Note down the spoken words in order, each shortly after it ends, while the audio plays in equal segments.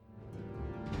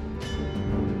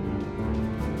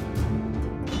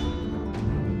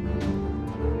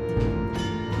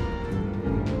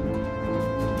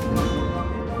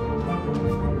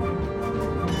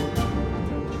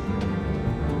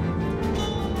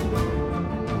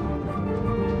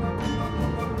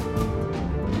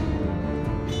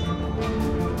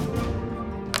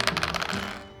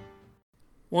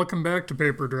Welcome back to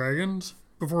Paper Dragons.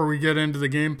 Before we get into the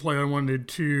gameplay, I wanted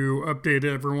to update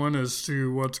everyone as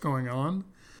to what's going on.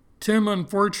 Tim,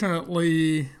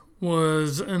 unfortunately,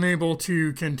 was unable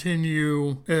to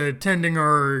continue attending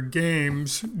our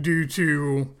games due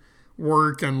to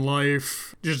work and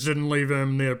life. Just didn't leave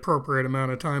him the appropriate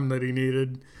amount of time that he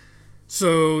needed.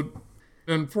 So,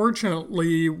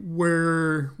 unfortunately,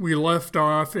 where we left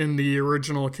off in the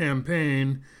original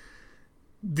campaign,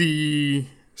 the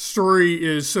story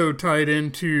is so tied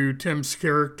into Tim's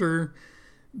character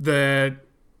that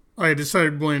I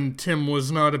decided when Tim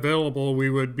was not available, we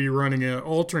would be running an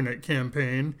alternate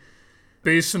campaign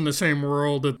based in the same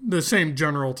world at the same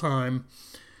general time.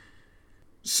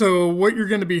 So what you're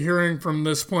going to be hearing from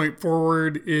this point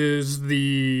forward is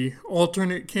the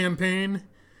alternate campaign.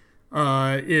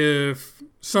 If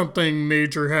something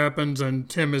major happens and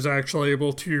Tim is actually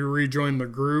able to rejoin the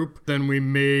group, then we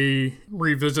may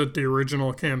revisit the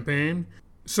original campaign.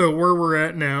 So where we're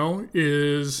at now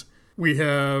is we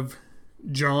have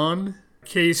John,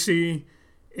 Casey,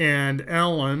 and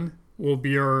Alan will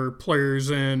be our players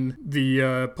in the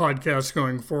podcast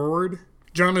going forward.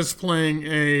 John is playing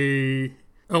a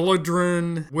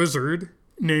Eladrin wizard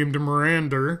named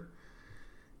Mirander.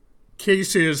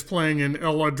 Casey is playing an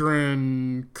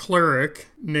Eladrin cleric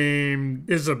named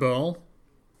Isabel.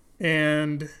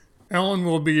 And Alan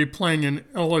will be playing an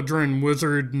Eladrin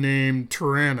wizard named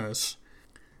Tyrannus.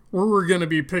 Where we're going to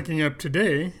be picking up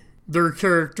today, their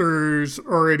character's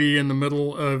already in the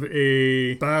middle of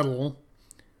a battle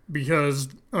because,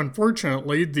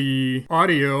 unfortunately, the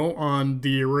audio on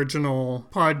the original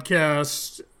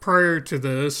podcast prior to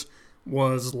this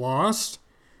was lost.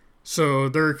 So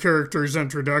their character's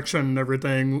introduction and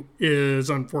everything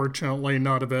is unfortunately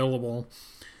not available.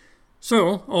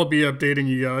 So I'll be updating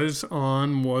you guys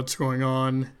on what's going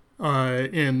on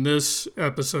in this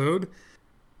episode.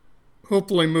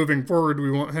 Hopefully moving forward we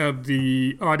won't have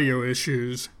the audio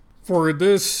issues. For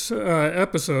this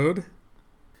episode,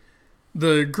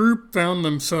 the group found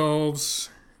themselves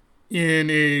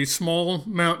in a small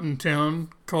mountain town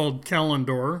called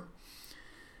Kalendor.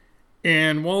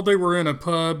 And while they were in a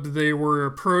pub, they were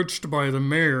approached by the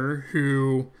mayor,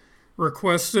 who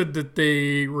requested that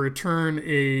they return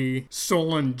a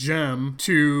stolen gem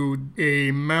to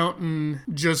a mountain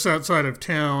just outside of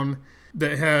town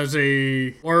that has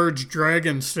a large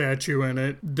dragon statue in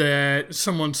it that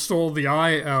someone stole the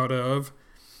eye out of.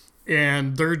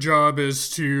 And their job is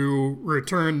to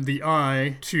return the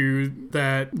eye to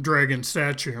that dragon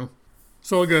statue.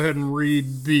 So I'll go ahead and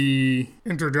read the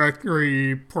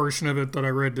introductory portion of it that I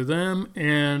read to them,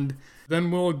 and then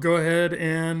we'll go ahead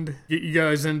and get you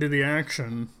guys into the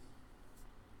action.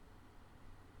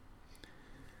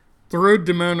 The road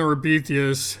to Mount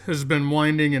Orbithius has been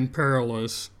winding and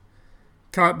perilous.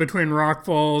 Caught between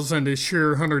rockfalls and a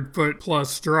sheer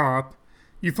 100-foot-plus drop,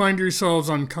 you find yourselves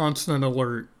on constant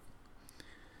alert.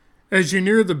 As you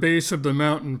near the base of the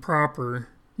mountain proper,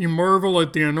 you marvel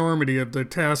at the enormity of the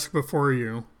task before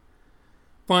you.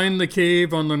 Find the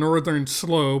cave on the northern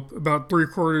slope, about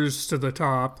 3/4 to the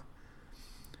top.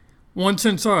 Once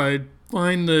inside,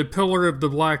 find the Pillar of the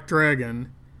Black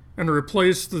Dragon, and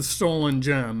replace the stolen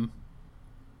gem.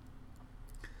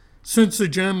 Since the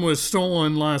gem was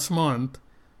stolen last month,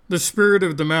 the spirit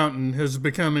of the mountain has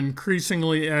become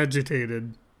increasingly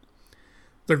agitated.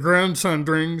 The ground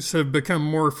sunderings have become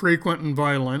more frequent and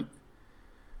violent.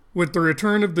 With the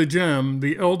return of the gem,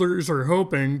 the elders are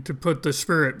hoping to put the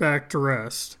spirit back to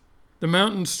rest. The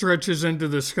mountain stretches into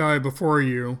the sky before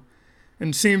you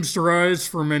and seems to rise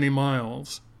for many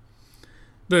miles.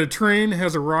 The terrain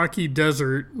has a rocky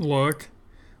desert look,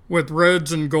 with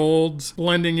reds and golds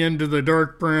blending into the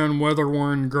dark brown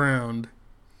weather-worn ground.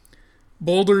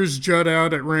 Boulders jut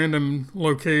out at random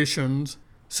locations,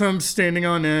 some standing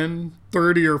on end,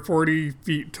 30 or 40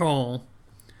 feet tall.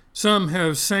 Some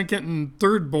have second and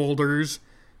third boulders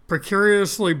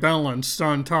precariously balanced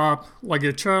on top like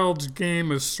a child's game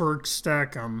of Stork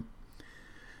Stack 'em.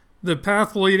 The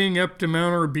path leading up to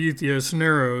Mount Orbithius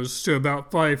narrows to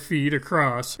about 5 feet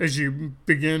across as you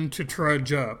begin to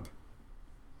trudge up.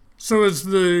 So as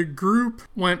the group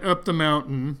went up the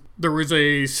mountain, there was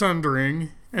a sundering,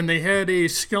 and they had a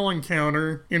skill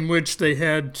encounter in which they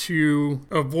had to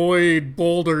avoid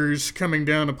boulders coming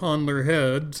down upon their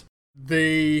heads.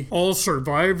 They all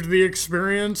survived the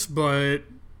experience, but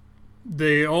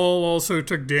they all also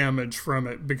took damage from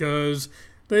it because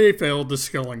they failed the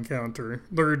skill encounter.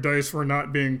 Their dice were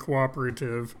not being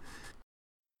cooperative.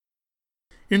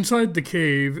 Inside the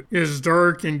cave is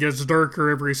dark and gets darker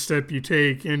every step you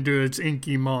take into its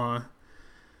inky maw.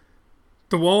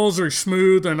 The walls are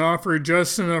smooth and offer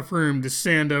just enough room to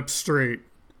stand up straight.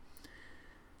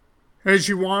 As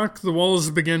you walk, the walls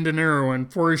begin to narrow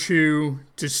and force you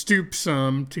to stoop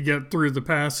some to get through the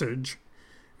passage.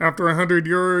 After 100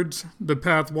 yards, the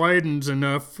path widens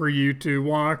enough for you to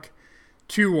walk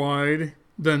 2 wide,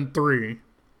 then 3.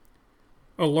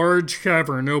 A large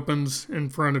cavern opens in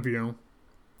front of you.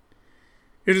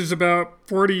 It is about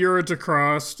 40 yards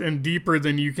across and deeper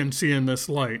than you can see in this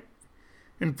light.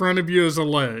 In front of you is a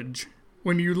ledge.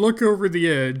 When you look over the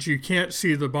edge, you can't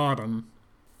see the bottom.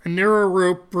 A narrow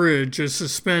rope bridge is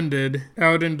suspended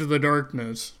out into the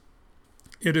darkness.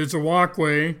 It is a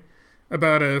walkway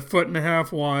about 1.5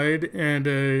 feet wide and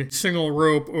a single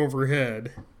rope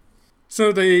overhead.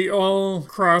 So they all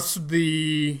crossed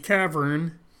the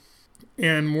cavern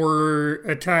and were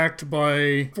attacked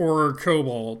by 4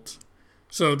 kobolds.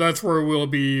 So that's where we'll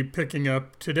be picking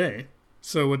up today.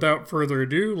 So without further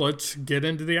ado, let's get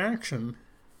into the action.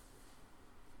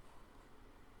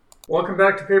 Welcome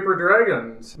back to Paper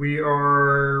Dragons. We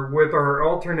are with our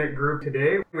alternate group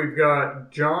today. We've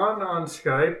got John on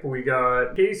Skype, we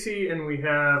got Casey, and we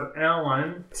have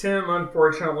Alan. Tim,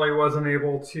 unfortunately, wasn't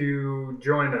able to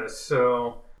join us.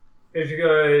 So, as you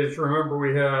guys remember,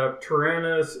 we have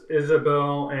Tyrannus,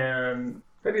 Isabel, and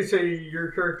how do you say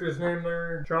your character's name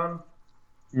there, John?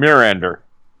 Mirander.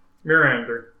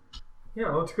 Yeah,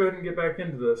 let's go ahead and get back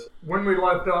into this. When we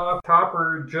left off,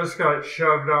 Topper just got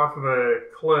shoved off of a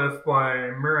cliff by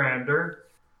Mirander.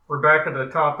 We're back at the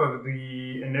top of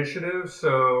the initiative,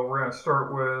 so we're going to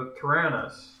start with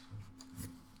Tyrannus.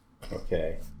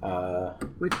 Okay.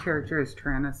 Which character is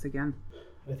Tyrannus again?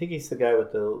 I think he's the guy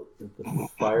with the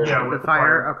fire. Yeah, with the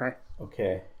fire. Okay.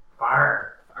 Okay.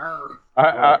 Fire.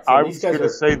 I was going to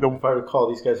say if I recall,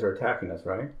 these guys are attacking us,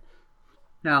 right?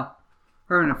 No.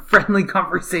 We're having a friendly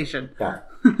conversation. Yeah.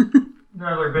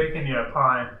 No, they're baking you a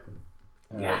pie.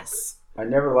 Yes. I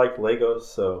never liked Legos,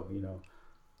 so,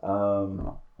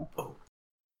 I'll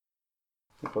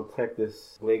attack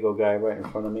this Lego guy right in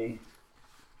front of me.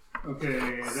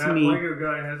 Okay, that Lego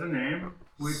guy has a name.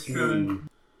 Which should...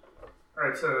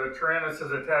 Alright, so Tyrannus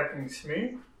is attacking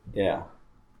Smee. Yeah.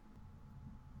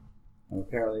 I'm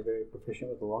apparently very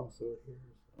proficient with the longsword here.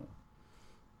 So.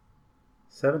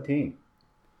 17.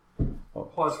 Oh.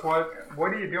 Plus what?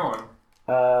 What are you doing?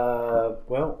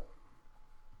 Well,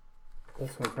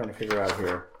 that's what I'm trying to figure out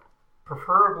here.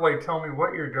 Preferably tell me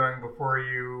what you're doing before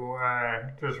you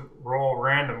just roll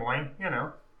randomly,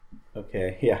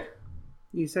 Okay, yeah.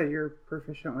 You said you're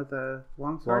proficient with a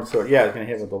longsword? Longsword, yeah, I was going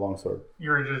to hit with the longsword. You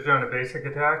were just doing a basic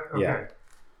attack? Okay.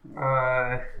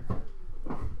 Yeah.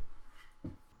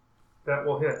 That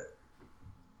will hit.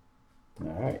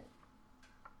 Alright.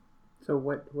 So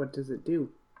what does it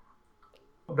do?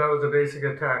 That was a basic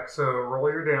attack, so roll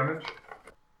your damage.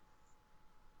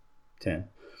 10.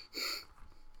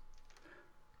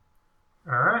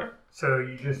 Alright, so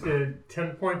you just did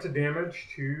 10 points of damage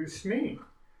to Smee.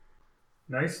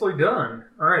 Nicely done.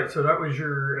 Alright, so that was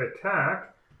your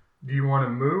attack. Do you want to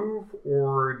move,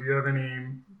 or do you have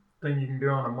anything you can do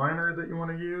on a minor that you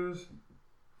want to use?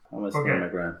 I'm going to stand my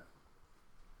ground.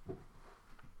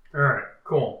 Alright,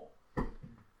 cool.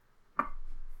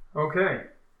 Okay.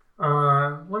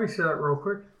 Let me see that real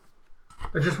quick.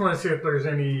 I just want to see if there's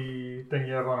anything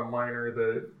you have on a minor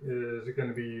that is going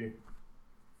to be...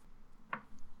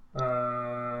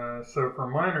 so for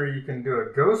minor, you can do a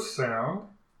ghost sound.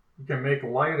 You can make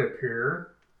light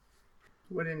appear.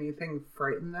 Would anything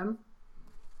frighten them?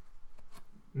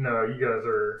 No, you guys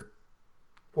are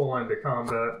full into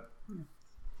combat.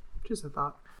 Just a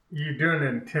thought. You do an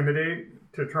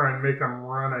intimidate to try and make them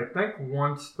run. I think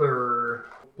once they're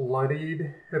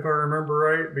bloodied, if I remember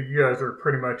right, but you guys are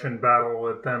pretty much in battle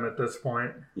with them at this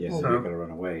point. Yeah, so you're going to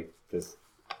run away.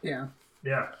 Yeah.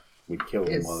 We kill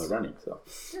them while they're running, so.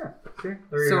 Yeah, see?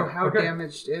 There you go. So how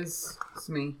damaged is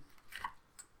Smee?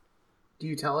 Do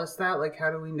you tell us that? Like,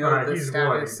 how do we know the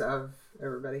status bloodied. Of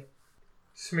everybody?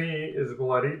 Smee is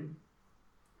bloodied.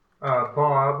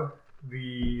 Bob,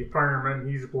 the fireman,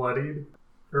 he's bloodied.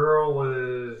 Earl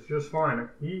is just fine.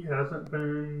 He hasn't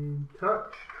been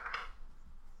touched.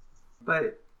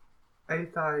 But I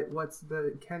thought,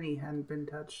 Kenny hadn't been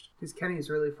touched. Because Kenny's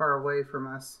really far away from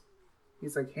us.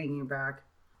 He's like hanging back.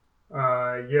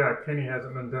 Yeah, Kenny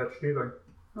hasn't been touched either.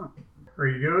 Huh. Are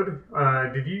you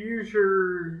good? Did you use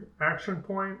your action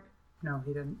point? No,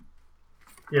 he didn't.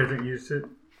 He hasn't used it.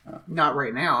 Not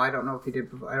right now. I don't know if he did.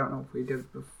 I don't know if we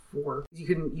did before. You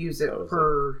couldn't use it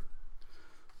per.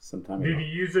 Sometime Did he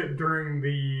use it during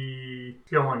the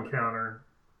skill encounter?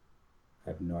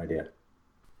 I have no idea.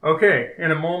 Okay,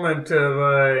 in a moment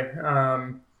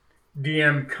of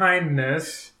DM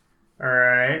kindness, all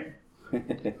right.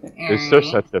 Is there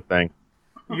such a thing?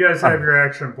 You guys have your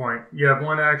action point. You have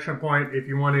one action point. If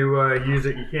you want to use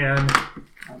it, you can.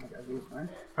 Oh my God, use mine.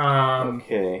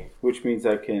 Okay, which means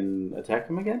I can attack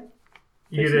him again?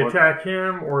 You could attack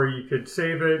him, or you could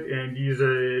save it and use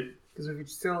it. Because we've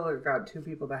still got 2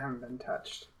 people that haven't been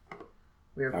touched.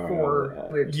 We have 4.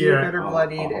 We have 2 yeah. that are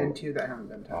bloodied and 2 that haven't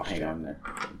been touched. I'll hang on there.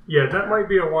 Yeah, that might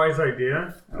be a wise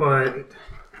idea, but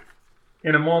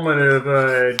in a moment of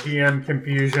DM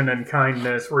confusion and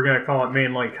kindness, we're going to call it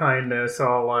mainly kindness.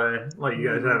 I'll let you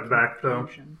guys have it back, though.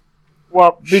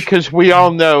 Well, because we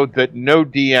all know that no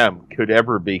DM could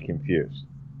ever be confused.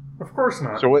 Of course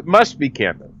not. So it must be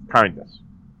kindness.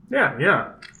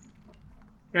 Yeah.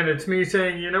 And it's me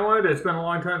saying, you know what? It's been a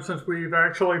long time since we've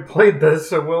actually played this,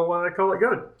 so we'll call it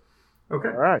good. Okay.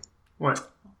 All right.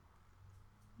 What?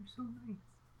 You're so nice.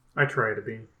 I try to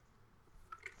be.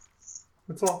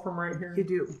 It's all from right here. You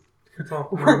do. It's all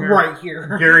from right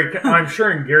here. Gary, I'm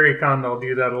sure in Gary Con they'll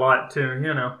do that a lot too.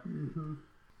 You know. Mm-hmm.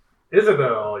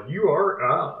 Isabel, you are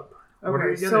up.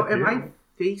 Okay, so am I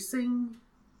facing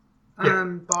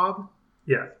Bob?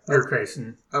 Yeah, you're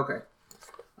facing. Okay.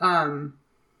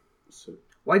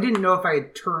 Well, I didn't know if I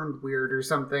had turned weird or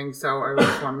something, so I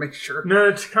just want to make sure. No,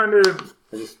 it's kind of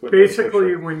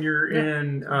basically when you're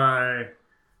in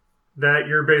that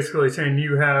you're basically saying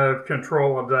you have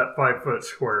control of that 5-foot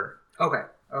square. Okay.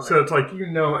 So it's like you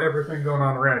know everything going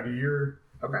on around you. You're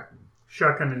okay.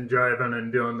 Shucking and jiving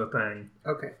and doing the thing.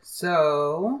 Okay,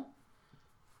 so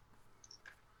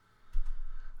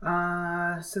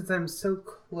since I'm so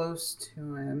close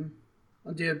to him,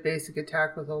 I'll do a basic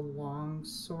attack with a long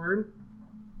sword.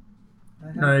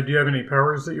 Do you have any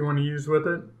powers that you want to use with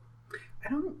it? I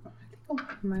think a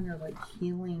lot of mine are like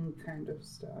healing kind of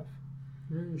stuff.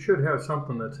 You should have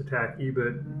something that's attacky,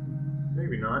 but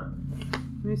maybe not.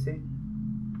 Let me see.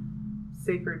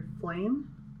 Sacred Flame.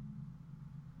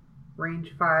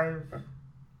 Range 5.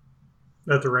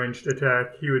 That's a ranged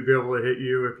attack. He would be able to hit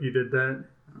you if you did that.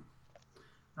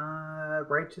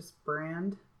 Righteous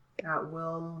Brand. At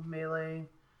will. Melee.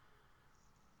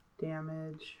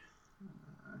 Damage.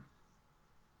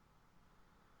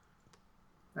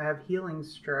 I have Healing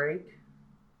Strike.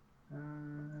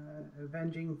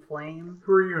 Avenging Flame.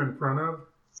 Who are you in front of?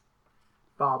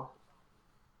 Bob.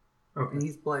 Okay. And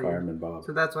he's bloodied. Fireman Bob.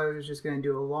 So that's why I was just going to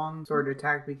do a long sword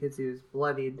attack because he was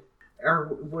bloodied.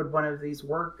 Or would one of these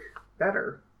work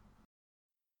better?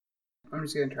 I'm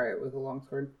just going to try it with a long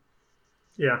sword.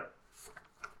 Yeah.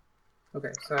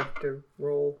 Okay, so I have to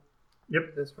roll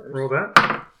this first. Roll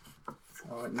that.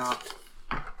 Oh, it knocked.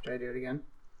 Should I do it again?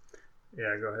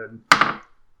 Yeah, go ahead.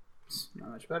 Not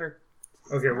much better.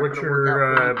 Okay, what's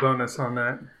your bonus on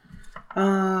that?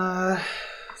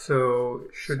 So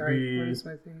it should be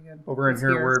over in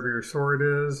here wherever your sword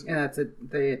is. And that's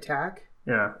the attack?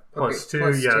 Yeah, plus 2.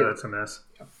 Plus 2. That's a miss.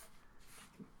 Yep.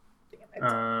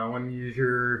 Damn it. When you use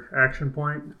your action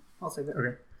point? I'll save it.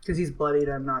 Okay. Because he's bloodied,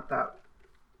 I'm not that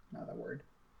worried.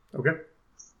 Okay.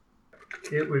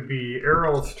 It would be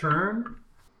Errol's turn.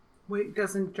 Wait,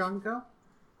 doesn't John go?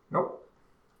 Nope.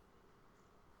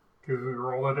 Because we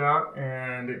roll it out,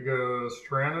 and it goes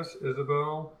Tyrannus,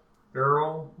 Isabel,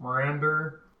 Errol,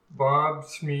 Miranda, Bob,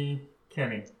 Smee,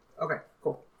 Kenny. Okay,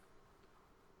 cool.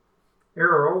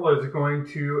 Errol is going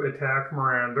to attack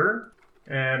Miranda,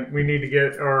 and we need to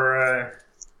get our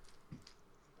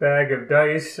bag of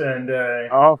dice and...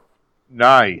 Oh,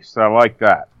 nice. I like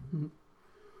that.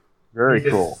 Very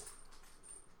cool.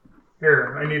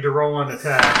 Here, I need to roll an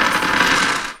attack.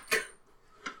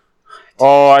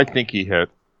 Oh, I think he hit.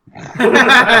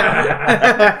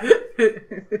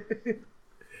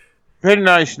 Been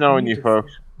nice knowing you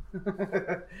folks.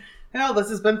 Hell, this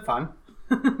has been fun.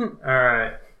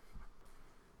 Alright,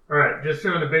 just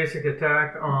doing a basic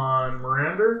attack on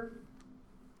Miranda.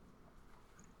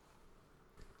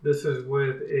 This is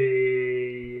with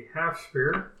a half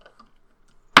spear.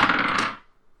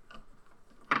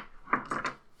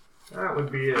 That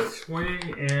would be a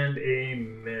swing and a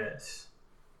miss.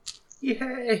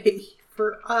 Yay!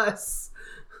 For us.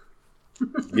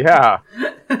 Yeah.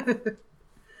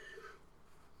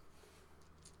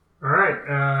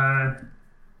 Alright,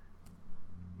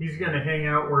 he's going to hang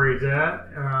out where he's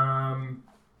at.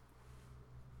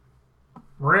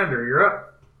 Miranda, you're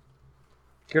up.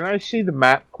 Can I see the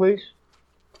map, please?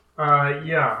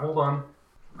 Yeah, hold on.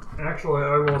 Actually,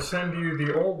 I will send you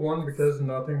the old one because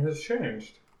nothing has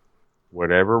changed.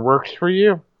 Whatever works for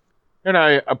you. And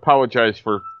I apologize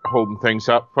for holding things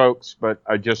up, folks, but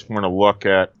I just want to look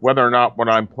at whether or not what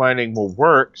I'm planning will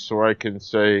work so I can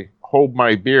say, hold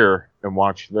my beer and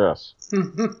watch this.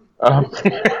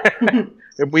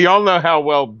 We all know how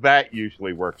well that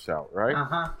usually works out, right?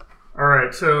 Uh-huh. All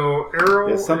right, so Arrow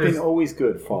There's something is... always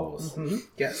good follows. Mm-hmm.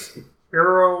 Yes.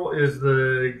 Arrow is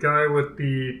the guy with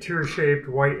the tear-shaped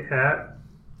white hat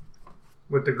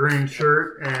with the green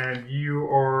shirt, and you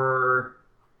are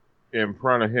In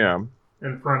front of him.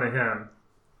 in front of him.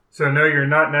 So no, you're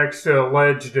not next to a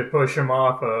ledge to push him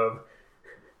off of.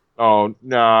 Oh,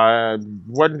 no, I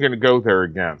wasn't going to go there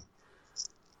again.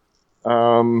 I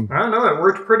don't know, it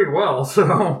worked pretty well,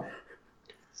 so...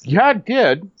 Yeah, it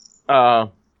did. Yeah,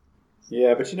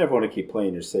 but you never want to keep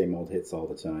playing your same old hits all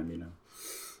the time, you know.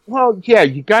 Well, yeah,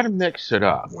 you got to mix it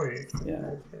up. Wait.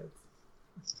 Yeah.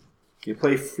 You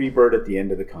play Freebird at the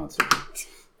end of the concert.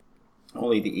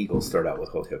 Only the Eagles start out with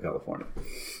Hotel California.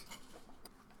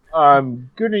 I'm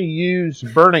going to use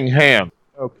Burning Hand.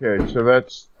 Okay, so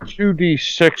that's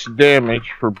 2d6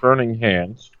 damage for Burning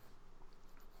Hands.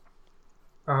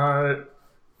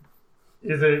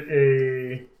 Is it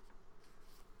a...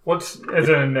 Is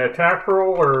it an attack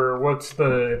roll, or what's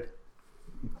the...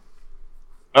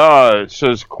 It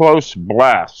says Close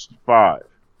Blast, 5.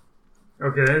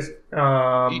 Okay,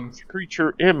 Each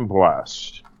creature in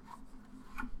Blast.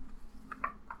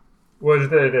 what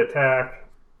is it attack?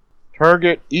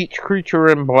 Target each creature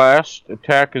in Blast.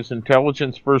 Attack is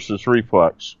Intelligence versus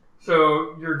Reflex.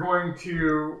 So you're going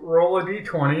to roll a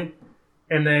d20,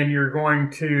 and then you're going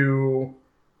to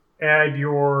add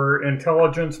your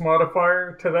intelligence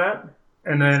modifier to that,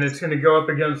 and then it's going to go up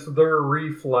against their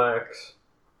reflex.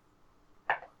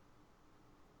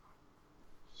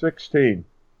 16.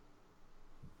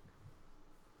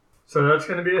 So that's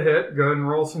going to be a hit. Go ahead and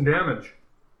roll some damage.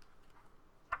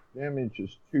 Damage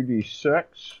is 2d6.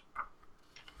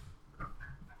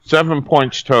 7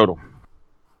 points total.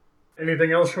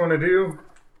 Anything else you want to do?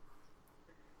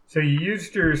 So you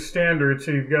used your standard,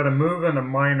 so you've got a move and a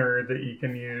minor that you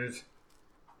can use.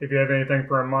 If you have anything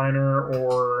for a minor,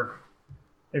 or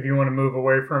if you want to move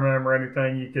away from him or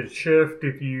anything, you could shift.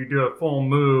 If you do a full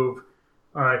move,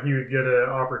 he would get an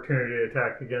opportunity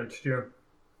attack against you.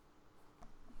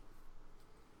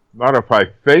 Not if I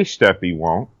face step, he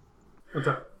won't. What's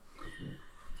up?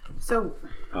 So,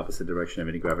 Opposite direction of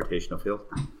any gravitational field.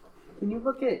 can you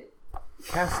look at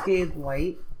Cascade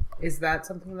Light? Is that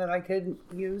something that I could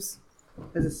use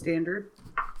as a standard?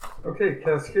 Okay,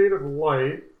 Cascade of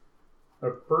Light. A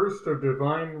burst of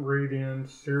divine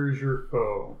radiance sears your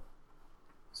foe.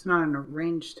 It's not a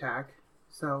ranged attack,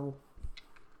 so...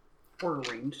 Or a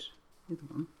ranged. Either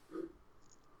one.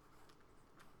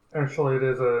 Actually, it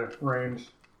is a ranged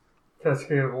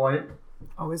Cascade of Light.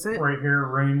 Oh, is it? Right here,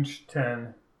 range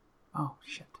 10. Oh,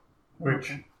 shit.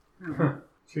 Which... Okay.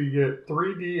 So you get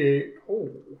 3d8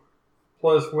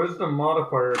 plus wisdom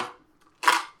modifier,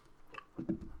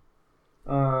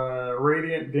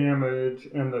 radiant damage,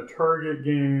 and the target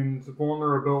gains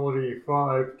vulnerability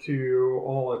 5 to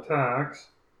all attacks,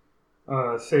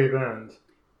 save ends.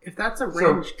 If that's a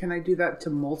range, can I do that to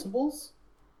multiples?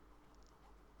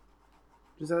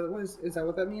 Is that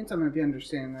what that means? I might be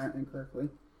understanding that incorrectly.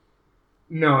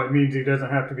 No, it means he doesn't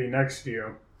have to be next to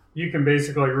you. You can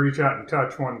basically reach out and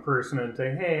touch one person and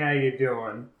say, hey, how you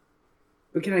doing?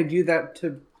 But can I do that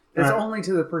to... That's only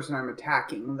to the person I'm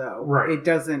attacking, though. Right. It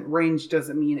doesn't... Range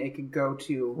doesn't mean it could go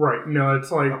to... Right. No,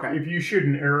 it's like if you shoot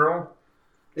an arrow...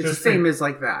 It's the same as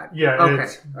like that. Yeah, okay.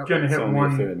 it's going to hit only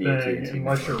one if they're in the thing AT&T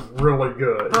unless you're really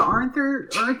good. But aren't there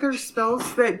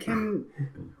spells that can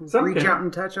Some reach can. out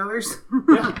and touch others?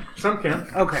 Yeah, some can.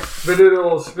 Okay. But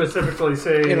it'll specifically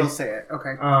say... It'll say it.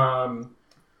 Okay.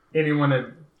 Anyone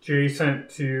adjacent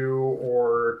to,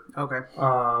 or Okay.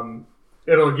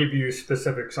 it'll give you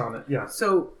specifics on it. Yeah.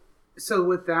 So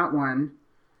with that one,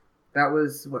 that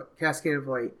was what, Cascade of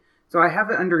Light. So I have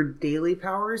it under daily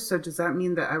powers. So does that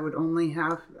mean that I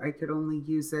could only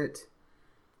use it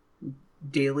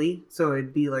daily? So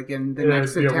it'd be like in the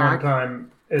next attack.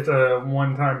 It's a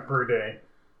one time per day.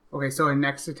 Okay, so in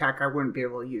next attack I wouldn't be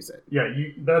able to use it. Yeah,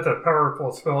 that's a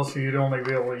powerful spell, so you'd only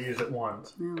be able to use it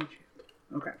once. Oh shit.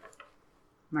 Okay.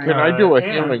 Can I do a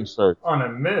healing search? On a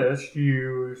miss,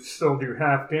 you still do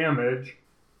half damage,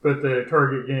 but the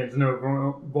target gains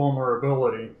no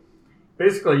vulnerability.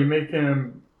 Basically, you make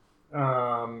him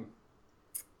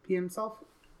Pee himself?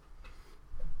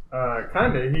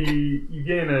 Kinda. You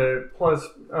gain a plus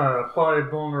 5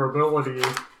 vulnerability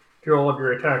to all of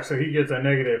your attacks, so he gets a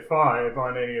 -5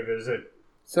 on any of his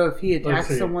So if he attacks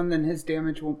see. someone, then his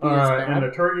damage won't be as bad. And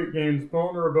the target gains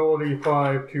vulnerability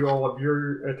 5 to all of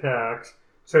your attacks.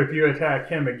 So if you attack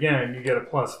him again, you get a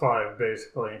 +5,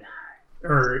 basically.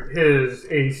 Or his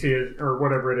AC, or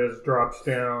whatever it is, drops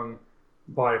down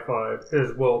by 5.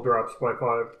 His will drops by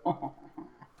 5.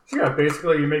 So yeah,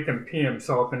 basically you make him pee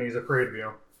himself and he's afraid of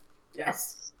you.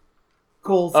 Yes.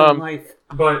 Goals in life.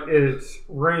 But it's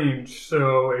ranged,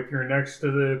 so if you're next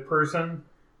to the person,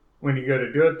 when you go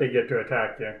to do it, they get to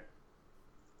attack you.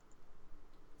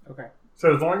 Okay.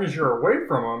 So as long as you're away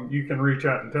from them, you can reach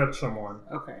out and touch someone.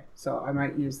 Okay. So I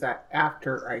might use that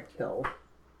after I kill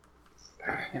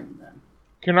him then.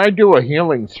 Can I do a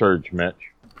healing surge,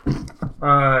 Mitch?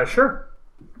 Sure.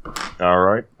 All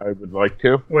right, I would like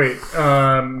to. Wait,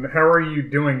 how are you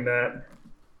doing that?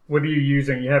 What are you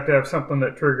using? You have to have something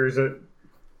that triggers it.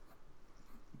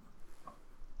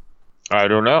 I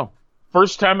don't know.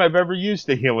 First time I've ever used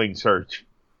a healing surge.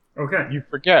 Okay. You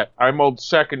forget, I'm old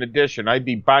 2nd edition. I'd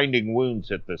be binding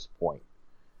wounds at this point.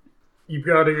 You've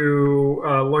got to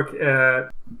look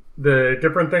at the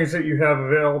different things that you have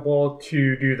available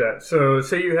to do that. So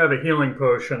say you have a healing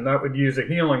potion, that would use a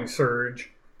healing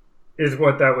surge, is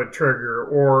what that would trigger.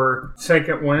 Or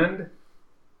second wind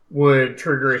would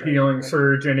trigger a healing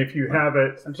surge, and if you have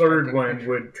it, third wind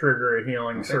would trigger a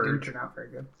healing surge. That didn't turn out very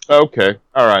good. Okay,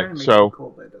 all right, so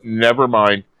Cool, but it doesn't- never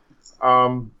mind.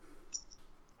 I'm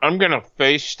going to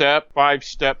face step 5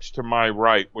 steps to my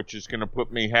right, which is going to put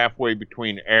me halfway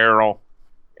between Errol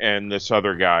and this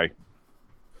other guy.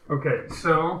 Okay,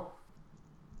 so...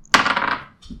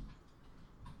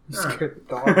 Scared the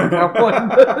dog with that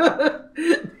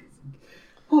one.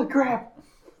 Holy crap.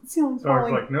 The ceiling's Dog's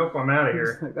falling. like, nope, I'm out of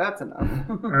here. Like, that's enough.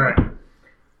 Alright.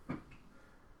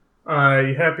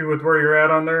 You happy with where you're at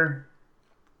on there?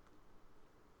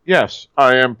 Yes,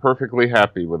 I am perfectly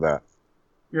happy with that.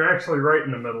 You're actually right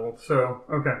in the middle, so,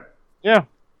 okay. Yeah,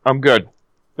 I'm good.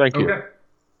 Thank you. Okay.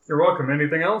 You're welcome.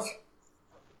 Anything else?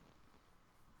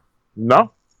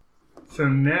 No? So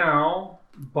now,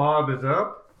 Bob is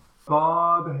up.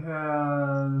 Bob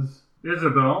has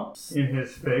Isabel in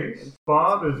his face.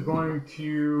 Bob is going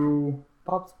to...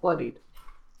 Bob's bloodied.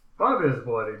 Bob is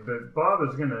bloodied, but Bob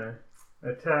is going to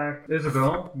attack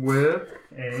Isabel with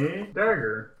a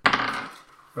dagger.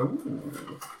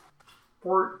 Ooh.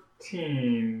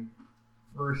 14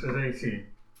 versus AC.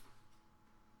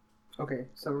 Okay,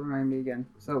 so remind me again.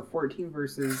 So 14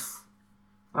 versus...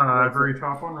 Very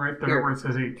top one right there Here. where it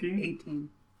says 18. 18.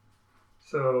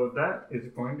 So that is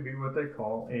going to be what they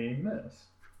call a miss.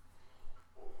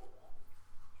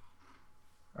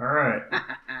 Alright.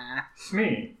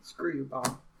 Smee. Screw you,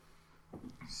 Bob.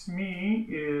 Smee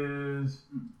is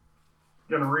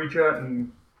going to reach out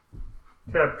and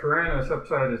tap Tyrannus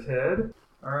upside his head.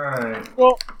 Alright.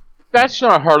 Well, that's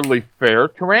not hardly fair.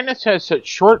 Tyrannus has such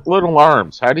short little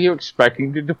arms. How do you expect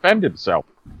him to defend himself?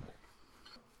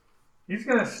 He's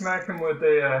going to smack him with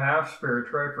a half spear.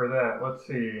 Try for that. Let's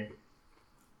see.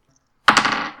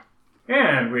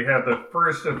 And we have the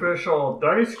first official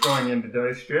dice going into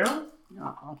dice jail.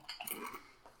 Uh-oh.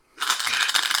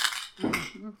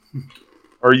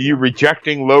 Are you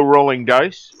rejecting low-rolling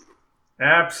dice?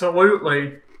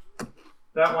 Absolutely.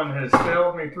 That one has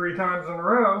failed me 3 times in a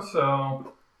row,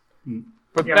 so...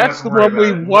 But yeah, that's the don't worry one we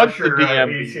about it. want Unless the your DM.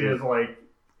 AC is like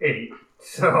 8,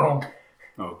 so...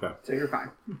 Oh, okay. So you're fine.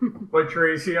 What's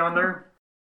your AC on there?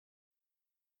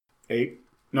 8?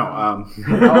 No,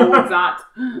 No, it's not.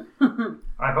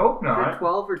 I hope Is it not.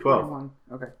 12 or 12. 21?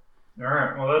 Okay.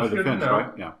 Alright, well that's good to defense, know.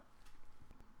 right? Yeah.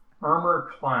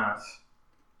 Armor class.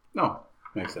 No,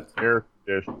 makes sense. Air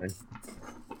conditioning.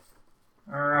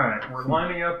 Alright, we're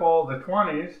lining up all the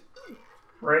 20s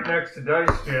right next to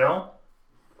dice jail.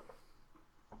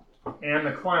 And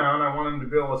the clown, I want him to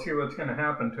be able to see what's going to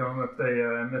happen to them if they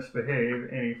misbehave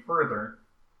any further.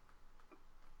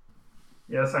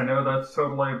 Yes, I know that's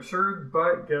totally absurd,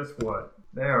 but guess what?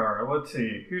 They are. Let's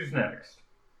see, who's next?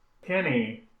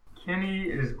 Kenny. Kenny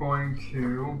is going to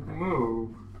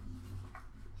move.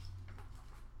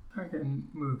 I can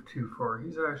move too far.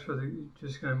 He's actually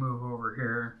just going to move over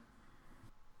here.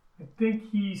 I think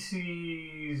he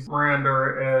sees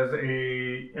Miranda as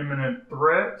a imminent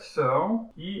threat,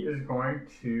 so he is going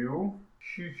to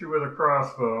shoot you with a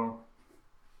crossbow.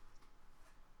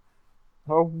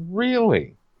 Oh,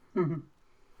 really?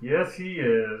 Yes, he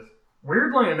is.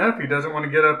 Weirdly enough, he doesn't want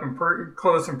to get up and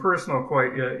close and personal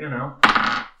quite yet, you know.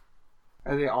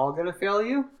 Are they all going to fail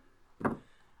you?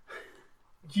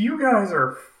 You guys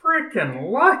are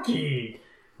freaking lucky.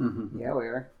 Yeah, we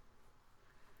are.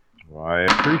 Well, I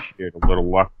appreciate a little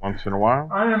luck once in a while.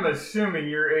 I am assuming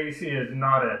your AC is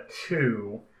not a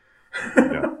 2.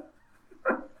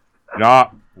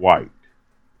 Not white.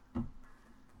 All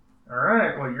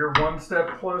right, well, you're one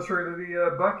step closer to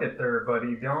the bucket there,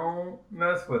 buddy. Don't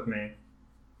mess with me.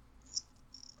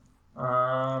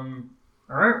 All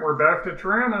right, we're back to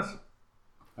Tyrannus.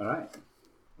 All right.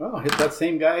 Well, I'll hit that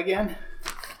same guy again.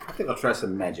 I think I'll try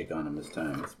some magic on him this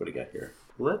time. That's what I got here.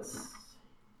 Let's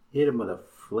hit him with a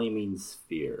flaming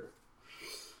sphere.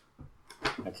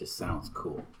 That just sounds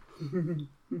cool.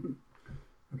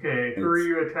 Okay, who are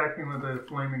you attacking with a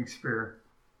flaming spear?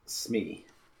 Smee.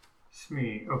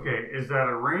 Smee. Okay, is that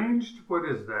a ranged? What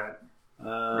is that?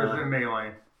 Or is it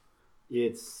melee?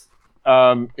 It's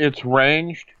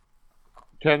ranged.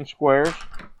 10 squares.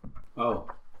 Oh.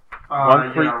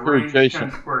 One for range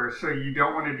adjacent. 10 squares. So you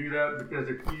don't want to do that because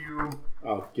if you...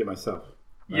 I'll get myself.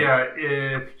 Right? Yeah,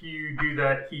 if you do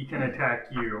that, he can attack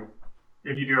you.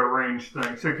 If you do a ranged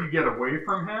thing. So if you get away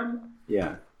from him...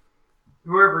 Yeah.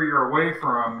 Whoever you're away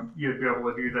from, you'd be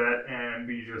able to do that and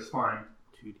be just fine.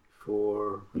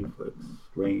 2d4, reflex,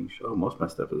 range. Oh, most of my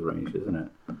stuff is range, isn't it?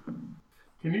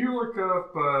 Can you look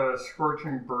up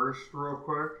Scorching Burst real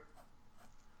quick?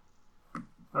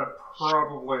 That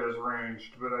probably is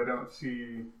ranged, but I don't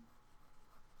see...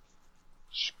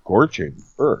 Scorching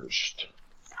Burst.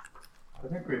 I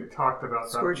think we talked about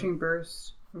that. Scorching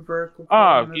Burst, vertical.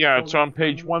 Yeah, it's on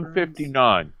page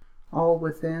 159. All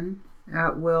within,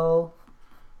 at will,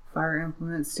 fire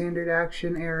implement, standard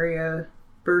action area,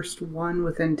 burst 1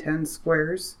 within 10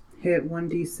 squares, hit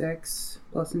 1d6,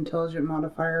 plus intelligent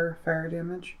modifier, fire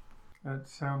damage. That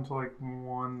sounds like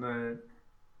one that...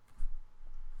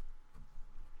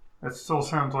 That still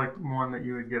sounds like one that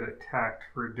you would get attacked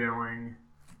for doing.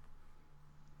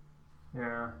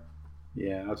 Yeah.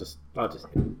 Yeah, I'll just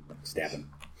stab him.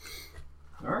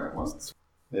 Alright, well.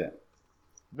 Yeah.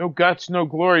 No guts, no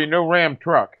glory, no ram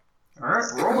truck.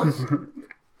 Alright, roll it.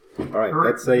 Alright,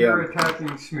 that's You're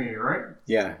attacking Smee, right?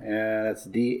 Yeah, and that's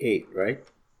D8, right?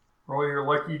 Roll your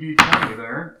lucky D20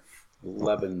 there.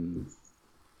 11.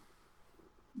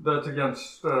 That's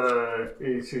against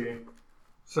AC.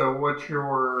 So what's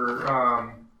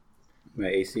your... My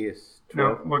AC is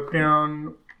 12. No, look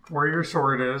down where your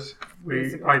sword is.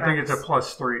 I think it's a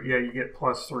 +3. Yeah, you get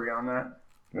 +3 on that.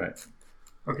 Right.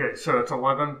 Okay, so it's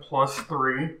 11 plus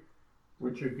 3,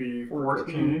 which would be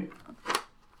 14.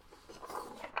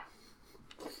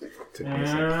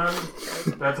 And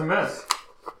that's a miss.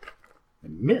 I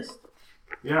missed.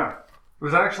 Yeah. It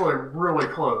was actually really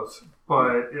close,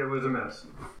 but it was a miss.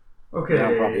 Okay, Now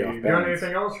I'm probably off you doing balance.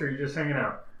 anything else, or are you just hanging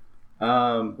out?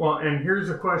 Well, and here's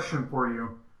a question for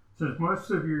you. Since most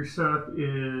of your stuff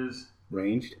is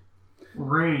Ranged.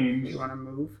 range, Do you want to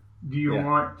move? do you Yeah.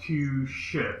 want to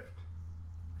shift?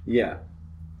 Yeah.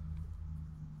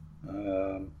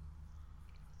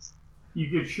 You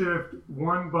could shift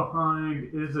one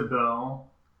behind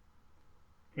Isabel,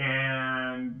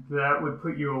 and that would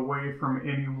put you away from What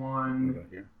anyone about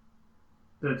here?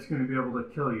 that's going to be able to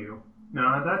kill you.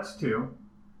 No, that's 2.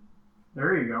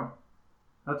 There you go.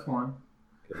 That's 1.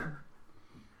 Okay.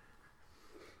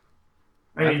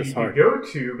 I mean, you could go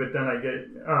 2, but then I get,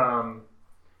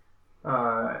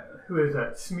 who is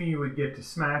that? Smee would get to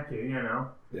smack you, you know?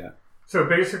 Yeah. So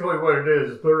basically what it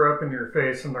is, they're up in your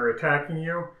face and they're attacking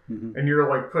you, and you're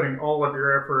like putting all of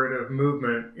your effort of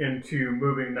movement into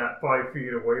moving that 5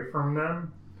 feet away from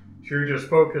them. So you're just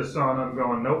focused on them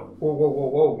going, nope, whoa, whoa,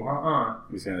 whoa, whoa,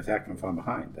 He's going to attack me from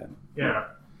behind then. Yeah.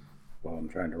 While I'm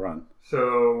trying to run.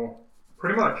 So,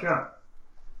 pretty much, yeah.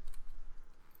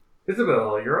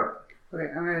 Isabel, you're up. Okay,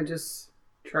 I'm going to just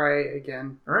try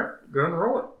again. All right, go ahead and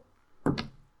roll it.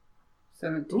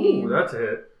 17. Ooh, that's a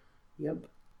hit. Yep.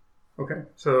 Okay,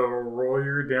 so roll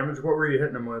your damage. What were you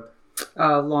hitting them with?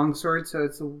 Longsword, so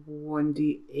it's a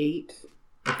 1d8.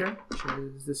 Okay. Which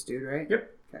is this dude, right?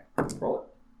 Yep. Okay. Roll it.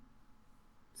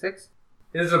 6.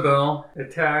 Isabel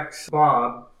attacks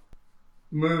Bob,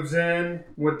 moves in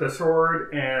with the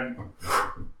sword, and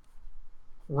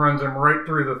runs him right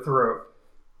through the throat.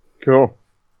 Cool.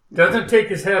 Doesn't take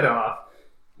his head off,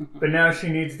 but now she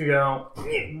needs to go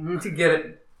to get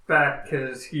it back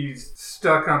because he's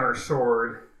stuck on her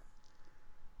sword.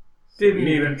 Didn't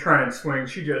even try and swing.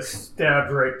 She just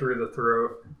stabbed right through the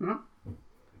throat.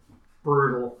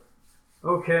 Brutal.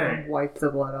 Okay. Wipe the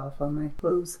blood off on my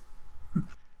clothes.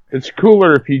 It's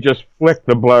cooler if you just flick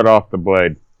the blood off the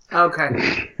blade.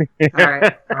 Okay.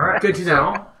 Alright. All right. Good to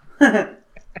know. That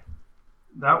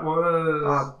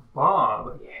was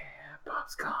Bob. Yeah,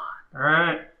 Bob's gone. All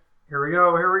right. Here we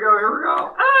go. Here we go. Here we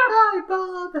go. Bye,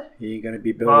 Bob. He ain't going to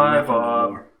be building Bye, nothing Bob.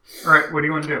 anymore. All right. What do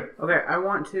you want to do? Okay, I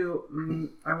want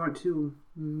to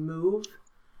move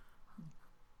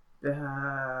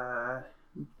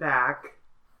back.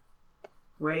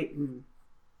 Wait.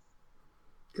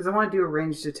 Because I want to do a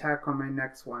ranged attack on my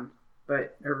next one.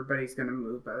 But everybody's going to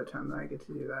move by the time that I get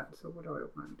to do that. So what do I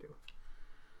want to do?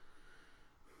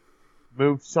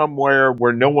 Move somewhere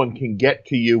where no one can get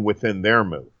to you within their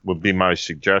move, would be my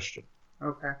suggestion.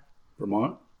 Okay.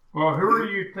 Vermont? Well, who are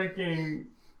you thinking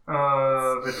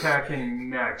of attacking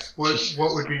next? What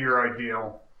would be your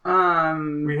ideal?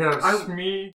 We have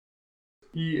Smee.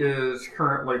 He is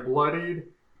currently bloodied.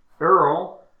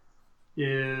 Earl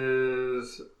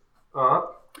is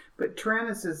up. But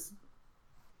Tyrannus is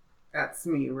at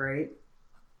Smee, right?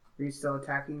 Are you still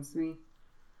attacking Smee?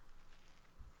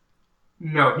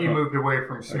 No, he moved away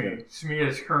from Smee. Okay. Smee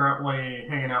is currently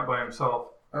hanging out by himself.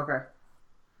 Okay.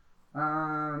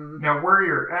 Now, where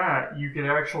you're at, you could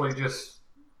actually just...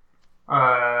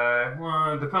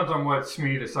 well, it depends on what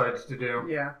Smee decides to do.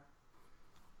 Yeah.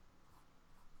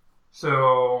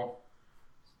 So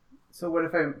what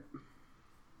if I...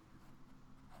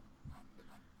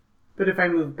 But if I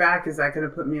move back, is that going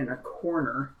to put me in a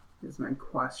corner, is my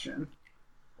question.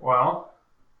 Well,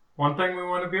 one thing we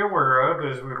want to be aware of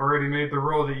is we've already made the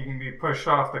rule that you can be pushed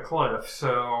off the cliff,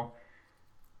 so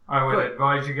I would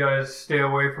advise you guys stay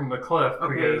away from the cliff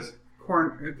because...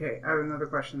 Okay, I have another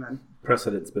question then.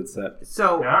 Precedent's been set.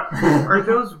 So, Yeah. are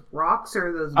those rocks or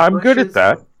are those I'm bushes? good at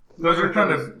that. Those are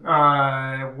kind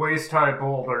of waist-high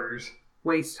boulders.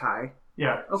 Waist high.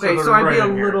 Yeah. Okay, they're so I'd be right a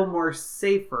in here. little more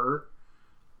safer.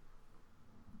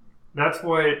 That's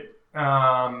what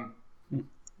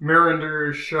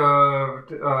Miranda shoved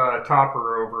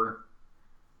Topper over.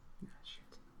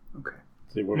 Okay.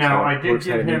 See, Work's Now, had- I did Work's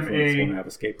had give an him influence a- when I have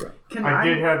escape route. Can I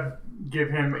did give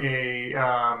him a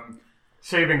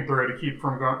saving throw to keep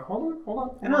from going. Hold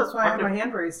on. I know, that's why I have my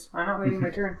hand raised. I know. I'm waiting my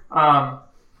turn. Um,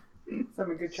 So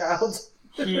I'm a good child.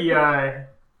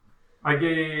 I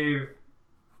gave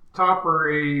Topper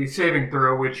a saving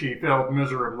throw, which he failed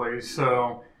miserably.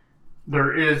 So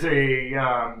there is a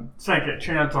second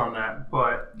chance on that.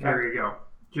 But there you go.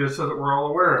 Just so that we're all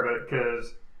aware of it,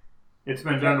 because it's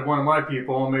been done to one of my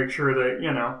people. And make sure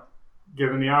that,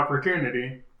 given the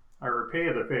opportunity, I repay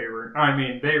the favor. I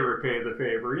mean, they repay the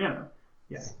favor, Yeah.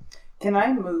 Can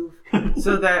I move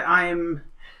so that I'm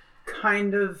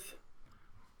kind of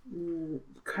in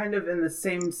the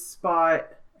same spot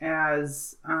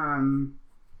as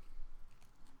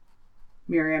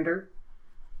Mirander?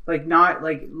 Like not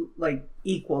like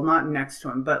equal, not next to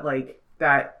him, but like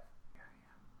that.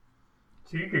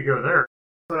 So you could go there.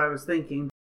 That's what I was thinking.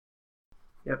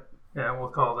 Yep. Yeah, we'll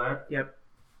call that. Yep.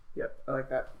 I like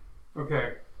that.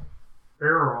 Okay.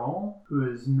 Errol,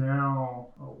 who is now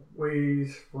a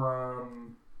ways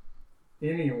from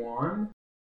anyone.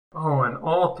 Oh, and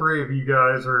all three of you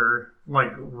guys are,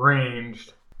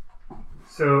 ranged.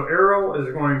 So Errol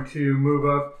is going to move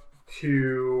up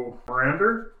to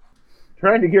Miranda.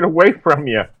 Trying to get away from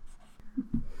you.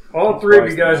 All three of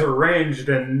you guys are ranged,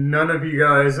 and none of you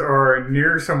guys are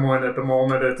near someone at the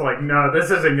moment. It's like, no, this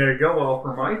isn't going to go well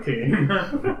for my team.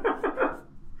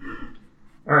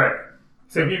 All right.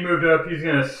 So he moved up. He's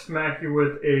going to smack you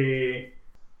with a...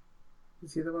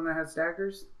 Is he the one that has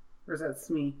daggers? Or is that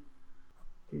Smee?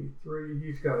 D3.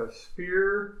 He's got a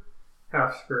spear.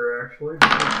 Half spear, actually.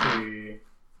 Let's see.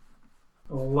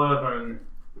 11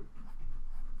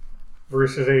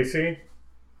 versus AC.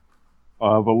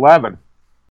 Of 11.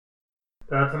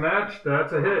 That's a match.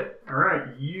 That's a hit. All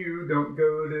right. You don't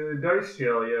go to dice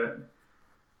jail yet.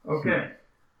 Okay.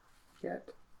 Yet.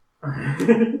 I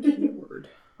Keyword.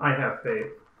 have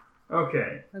faith.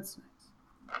 Okay. That's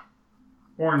nice.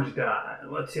 Orange die.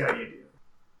 Let's see how you do.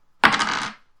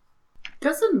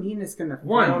 Doesn't mean it's gonna fail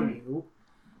One. you.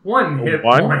 One hit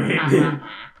One? point.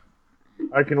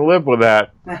 I can live with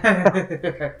that.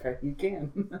 You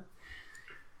can.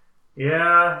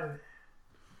 Yeah.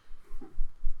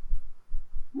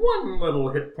 One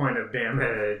little hit point of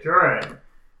damage.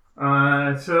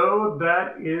 Alright. So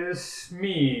that is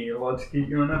me. Let's get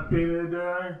you an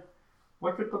updated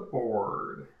look at the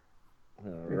board.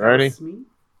 Alrighty. Is that Smee?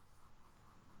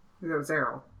 Or that was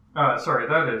Errol. Sorry,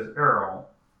 that is Errol.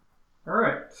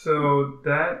 Alright, so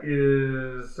that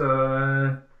is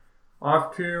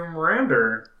off to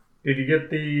Miranda. Did you get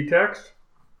the text?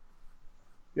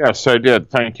 Yes, I did.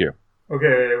 Thank you.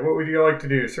 Okay, what would you like to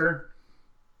do, sir?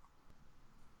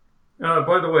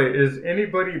 By the way, is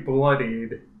anybody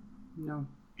bloodied? No.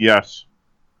 Yes.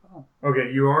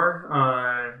 Okay, you are?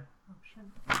 Oh, shit.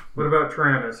 What about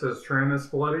Tyrannus? Is Tyrannus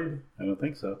bloodied? I don't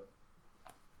think so.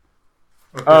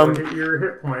 Okay, look at your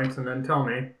hit points and then tell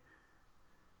me.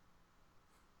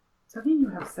 Does that mean you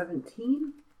have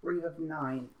 17? Or you have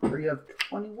 9? Or you have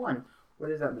 21? What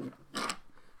does that mean?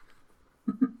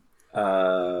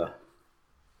 I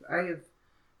have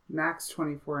max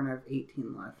 24 and I have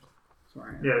 18 left.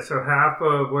 Sorry. Yeah, so half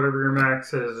of whatever your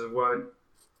max is what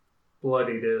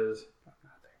bloodied is.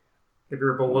 If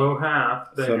you're below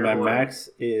half, then So you're my bloodied. max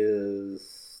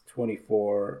is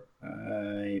 24.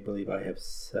 I believe I have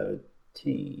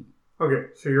 17. Okay,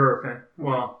 so you're okay.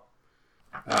 Well,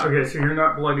 okay, so you're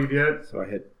not bloodied yet. So I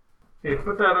hit. Hey,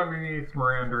 put that underneath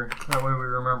Miranda. That way we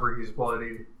remember he's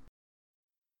bloodied.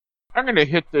 I'm going to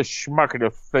hit this schmuck in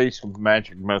the face with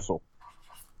magic missile.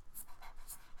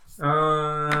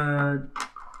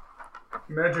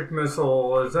 Magic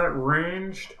missile, is that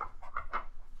ranged?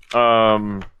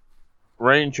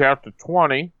 Range out to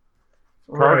 20.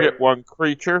 Target Right. one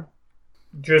creature.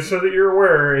 Just so that you're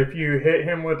aware, if you hit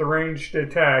him with a ranged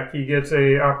attack, he gets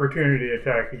a opportunity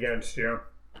attack against you.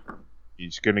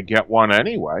 He's going to get one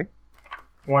anyway.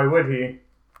 Why would he?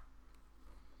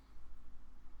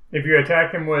 If you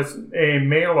attack him with a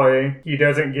melee, he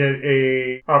doesn't get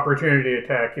a opportunity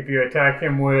attack. If you attack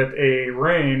him with a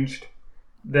ranged,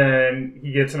 then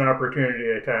he gets an opportunity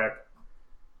attack.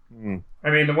 I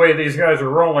mean, the way these guys are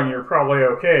rolling, you're probably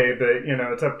okay, but,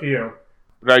 it's up to you.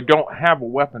 But I don't have a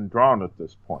weapon drawn at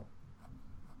this point.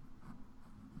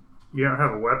 You don't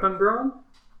have a weapon drawn?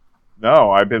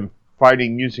 No, I've been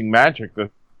fighting using magic this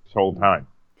whole time.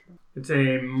 It's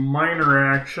a minor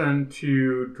action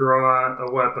to draw a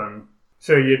weapon.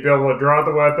 So you'd be able to draw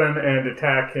the weapon and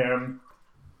attack him.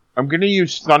 I'm going to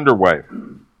use Thunder Wave.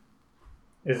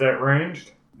 Is that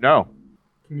ranged? No.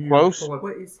 Can you Close. pull up-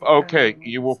 What is he? Okay,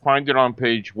 you will find it on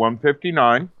page 159.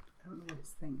 I don't know what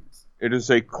his thing is. It is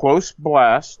a close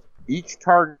blast. Each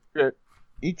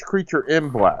creature in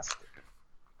blast.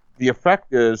 The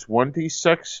effect is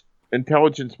 1d6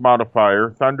 intelligence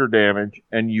modifier, thunder damage,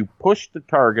 and you push the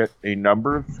target a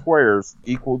number of squares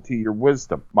equal to your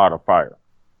wisdom modifier.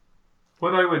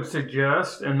 What I would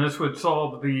suggest, and this would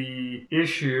solve the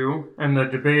issue and the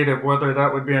debate of whether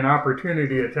that would be an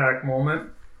opportunity attack moment,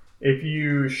 if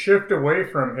you shift away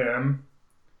from him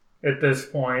at this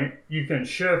point, you can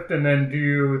shift and then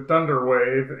do Thunder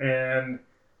Wave, and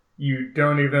you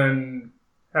don't even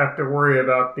have to worry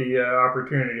about the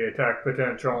opportunity attack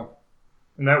potential.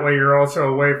 And that way you're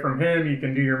also away from him, you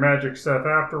can do your magic stuff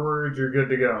afterwards, you're good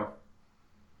to go.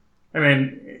 I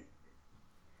mean,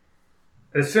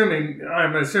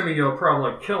 I'm assuming you'll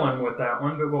probably kill him with that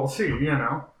one, but we'll see,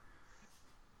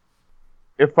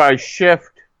 If I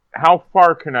shift, how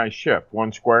far can I shift?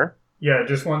 1 square? Yeah,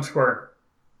 just 1 square.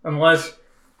 Unless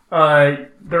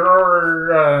there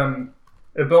are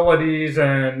abilities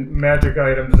and magic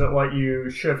items that let you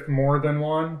shift more than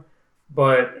one,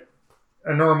 but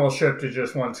a normal shift is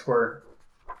just 1 square.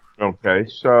 Okay,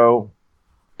 so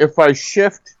if I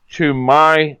shift to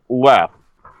my left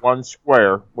 1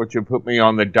 square, which would put me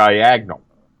on the diagonal.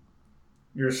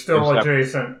 You're still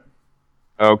adjacent.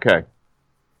 Okay.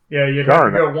 Yeah, you'd have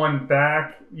to go one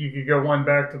back. You could go one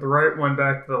back to the right, one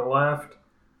back to the left,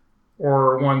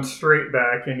 or one straight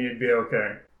back, and you'd be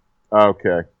okay.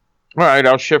 Okay. All right,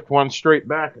 I'll shift 1 straight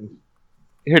back and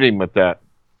hit him with that.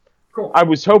 Cool. I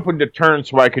was hoping to turn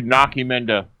so I could knock him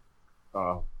into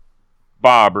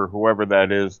Bob or whoever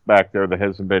that is back there that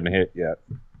hasn't been hit yet.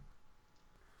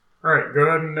 All right, go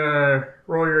ahead and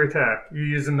roll your attack. You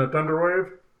using the Thunder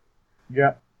Wave?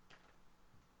 Yeah.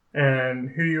 And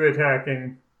who you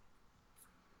attacking?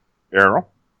 Arrow.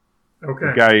 Okay.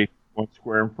 The guy 1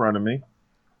 square in front of me.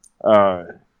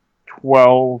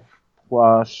 12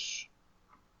 plus...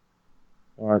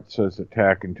 Well, it says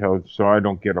attack intelligence, so I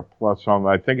don't get a plus on that.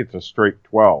 I think it's a straight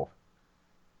 12.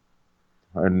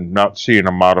 I'm not seeing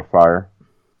a modifier.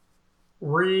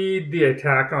 Read the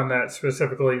attack on that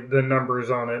specifically, the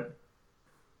numbers on it.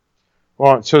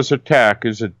 Well, it says attack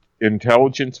is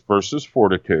intelligence versus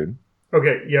fortitude.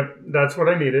 Okay, yep, that's what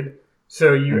I needed.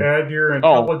 So you add your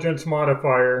intelligence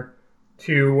modifier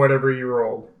to whatever you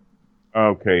rolled.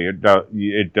 Okay,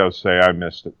 it does say I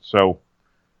missed it. So,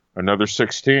 another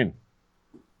 16.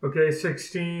 Okay,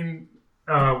 16.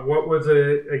 What was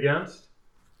it against?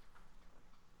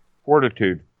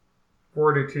 Fortitude.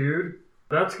 Fortitude.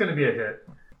 That's going to be a hit.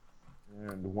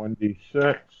 And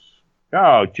 1d6.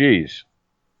 Oh, geez.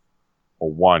 A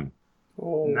 1.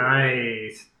 Oh.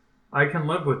 Nice. I can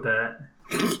live with that.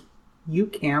 You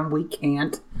can, we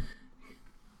can't.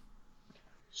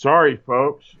 Sorry,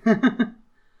 folks.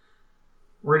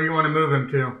 Where do you want to move him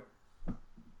to?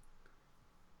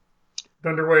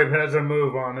 Thunderwave has a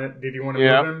move on it. Did you want to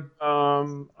move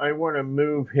him? I want to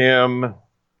move him.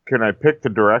 Can I pick the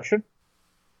direction?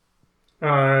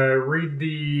 Read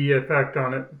the effect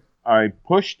on it. I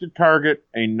push the target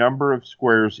a number of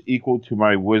squares equal to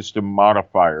my wisdom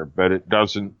modifier, but it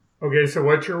doesn't. Okay, so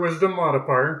what's your wisdom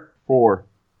modifier? 4.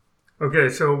 Okay,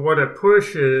 so what a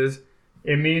push is,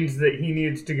 it means that he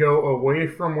needs to go away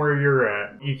from where you're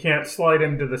at. You can't slide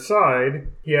him to the side.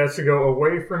 He has to go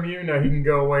away from you. Now, he can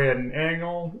go away at an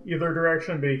angle either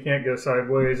direction, but he can't go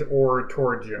sideways or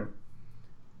towards you.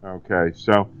 Okay,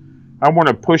 so I want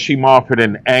to push him off at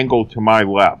an angle to my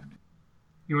left.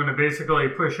 You want to basically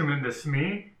push him into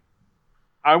Smee?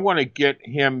 I want to get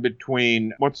him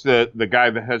between, what's the guy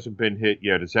that hasn't been hit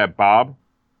yet? Is that Bob?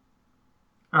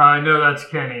 No, that's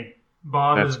Kenny.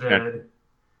 Bob is dead.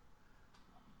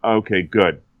 Okay,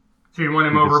 good. So you want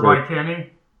him over by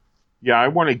Kenny? Yeah, I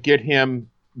want to get him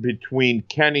between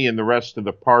Kenny and the rest of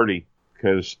the party,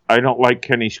 because I don't like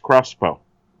Kenny's crossbow.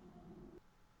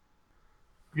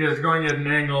 Because going at an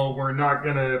angle, we're not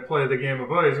going to play the game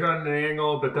of, oh, he's going at an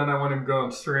angle, but then I want him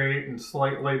going straight and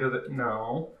slightly to the...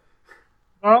 No.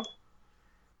 Well,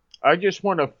 I just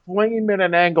want to fling him at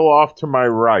an angle off to my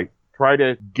right. Try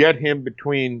to get him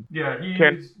between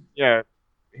him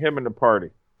and the party.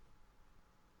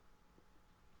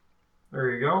 There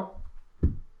you go.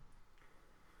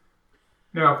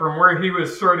 Now, from where he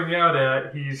was starting out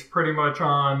at, he's pretty much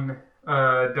on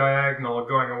diagonal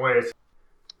going away.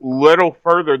 Little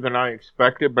further than I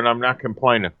expected, but I'm not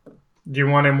complaining. Do you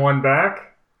want him one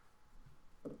back?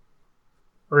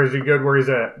 Or is he good where he's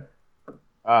at?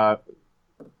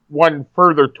 One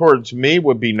further towards me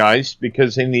would be nice,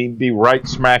 because then he'd be right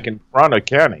smack in front of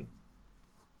Kenny.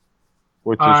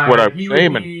 Which is what I'm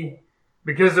aiming.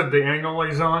 Because of the angle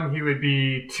he's on, he would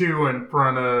be 2 in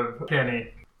front of Kenny.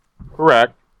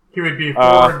 Correct. He would be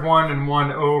forward 1 and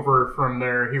 1 over from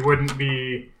there. He wouldn't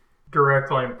be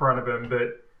directly in front of him,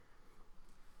 but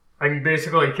I can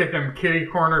basically kick him kitty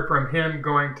corner from him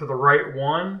going to the right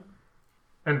 1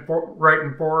 and right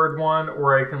and forward 1,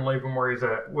 or I can leave him where he's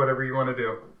at. Whatever you want to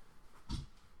do.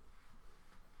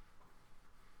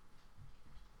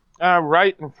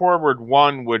 Right and forward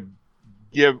 1 would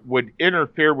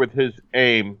interfere with his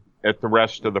aim at the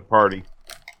rest of the party.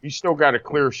 He's still got a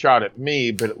clear shot at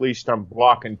me, but at least I'm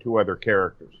blocking 2 other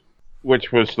characters,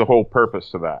 which was the whole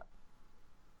purpose of that.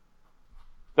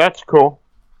 That's cool.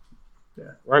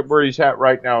 Yeah. Right where he's at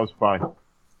right now is fine.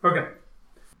 Okay.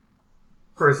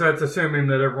 Of course, that's assuming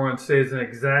that everyone stays in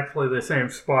exactly the same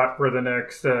spot for the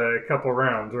next couple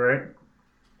rounds, right?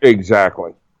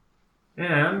 Exactly.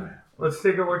 And let's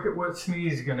take a look at what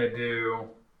Smee's going to do.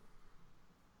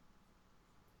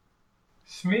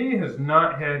 Smee has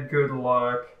not had good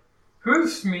luck.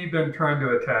 Who's Smee been trying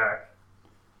to attack?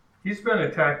 He's been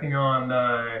attacking on...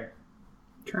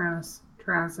 Tranus.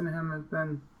 Tranus and him have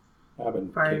been I've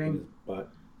been fighting. kicking his butt.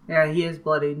 Yeah, he is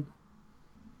bloodied.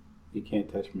 You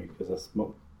can't touch me because I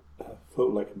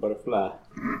float like a butterfly.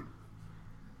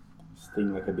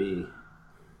 Sting like a bee.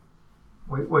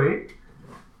 Wait.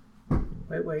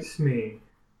 Smee.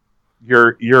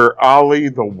 You're Ollie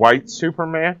the White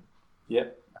Superman?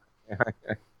 Yep.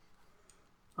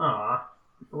 I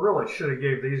really should have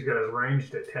gave these guys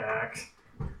ranged attacks.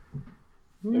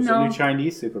 There's a new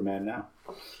Chinese Superman now.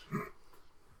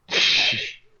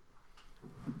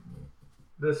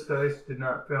 This dice did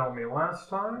not fail me last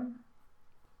time.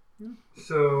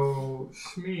 So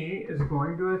Smee is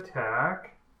going to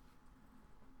attack.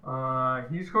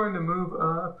 He's going to move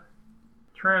up.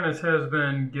 Tranus has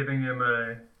been giving him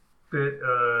a bit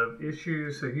of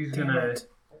issues, so he's going to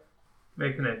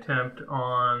make an attempt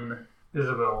on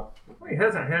Isabel. Well, he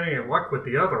hasn't had any luck with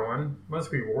the other one.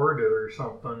 Must be warded or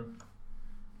something.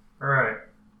 Alright.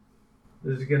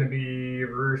 This is going to be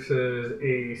versus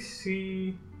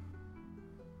AC.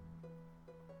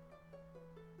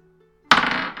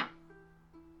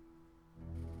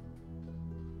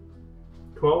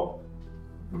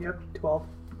 Yep, 12.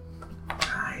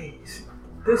 Nice.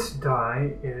 This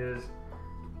die is...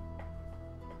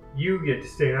 You get to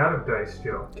stay out of Dice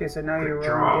Jail. Okay, so now you're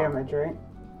rolling damage, right?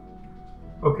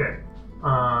 Okay.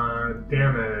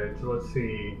 Damage, let's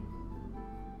see.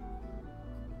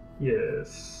 Yes.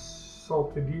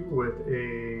 Assaulted you with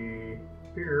a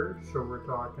spear, so we're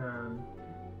talking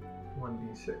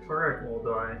 1d6. Alright, we'll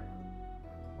die.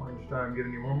 Orange die, I'm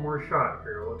giving you one more shot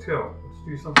here. Let's go. Let's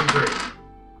do something great.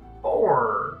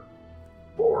 4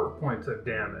 points of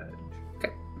damage.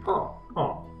 Okay. Oh.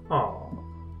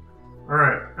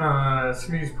 Alright,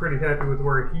 Smee's pretty happy with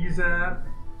where he's at.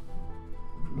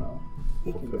 No.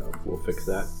 He can go. We'll fix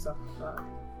that.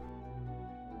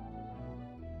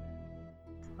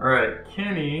 Alright,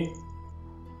 Kenny's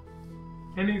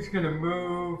gonna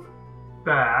move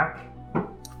back.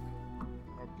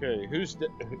 Okay, who's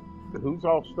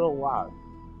all still alive?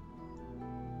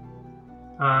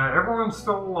 Everyone's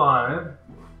still alive.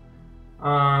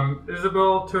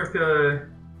 Isabel took a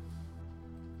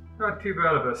not too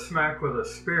bad of a smack with a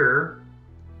spear.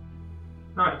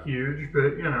 Not huge,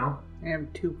 but you know. I am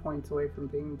 2 points away from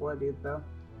being bloodied, though.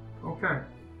 Okay.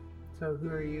 So who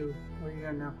are you? Where are you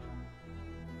going now?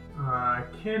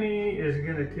 Kenny is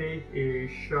going to take a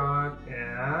shot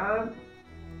at...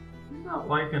 I'm not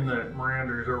liking that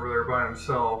Miranda's over there by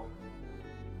himself.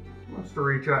 He wants to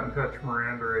reach out and touch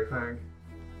Miranda, I think.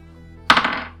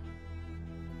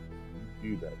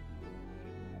 Do that.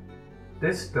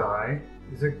 This die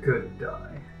is a good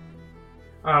die.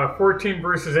 14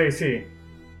 versus AC.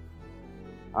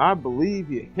 I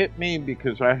believe you hit me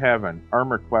because I have an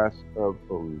armor class of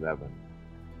 11.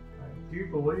 I do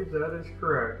believe that is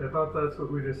correct. I thought that's what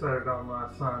we decided on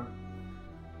last time.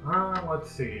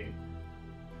 Let's see.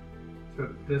 So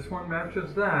this one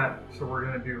matches that, so we're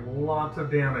going to do lots of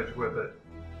damage with it.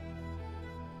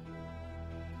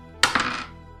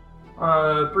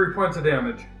 3 points of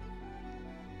damage.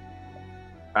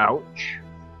 Ouch.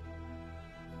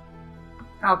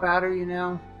 How bad are you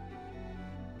now?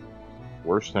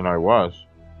 Worse than I was.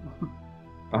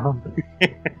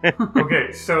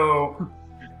 Okay, so...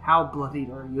 How bloodied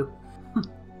are you?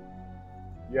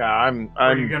 Yeah,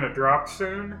 Are you going to drop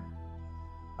soon?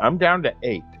 I'm down to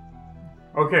 8.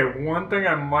 Okay, one thing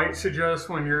I might suggest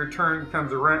when your turn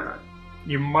comes around,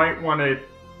 you might want to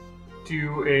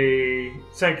do a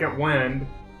second wind,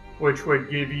 which would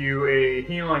give you a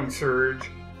healing surge.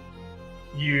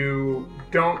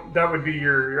 That would be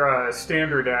your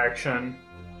standard action,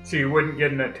 so you wouldn't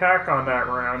get an attack on that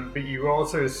round, but you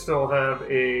also still have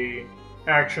a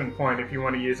action point if you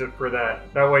want to use it for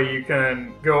that. That way you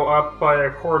can go up by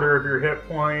a quarter of your hit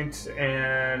points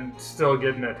and still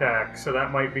get an attack, so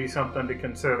that might be something to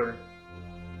consider.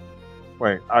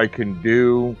 Wait, I can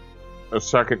do a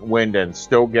second wind and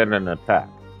still get an attack?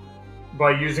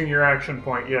 By using your action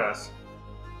point, yes.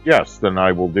 Yes, then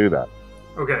I will do that.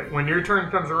 Okay, when your turn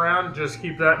comes around, just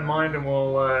keep that in mind and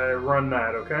we'll run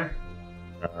that, okay?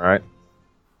 Alright.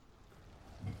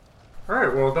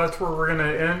 Alright, well that's where we're going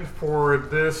to end for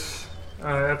this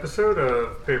episode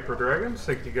of Paper Dragons.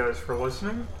 Thank you guys for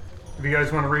listening. If you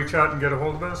guys want to reach out and get a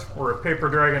hold of us, we're at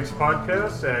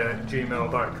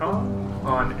paperdragonspodcast@gmail.com.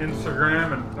 On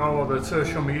Instagram and all of the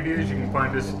social medias, you can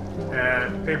find us at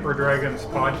Paper Dragons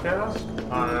Podcast.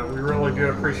 We really do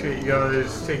appreciate you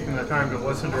guys taking the time to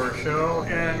listen to our show,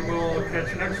 and we'll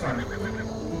catch you next time.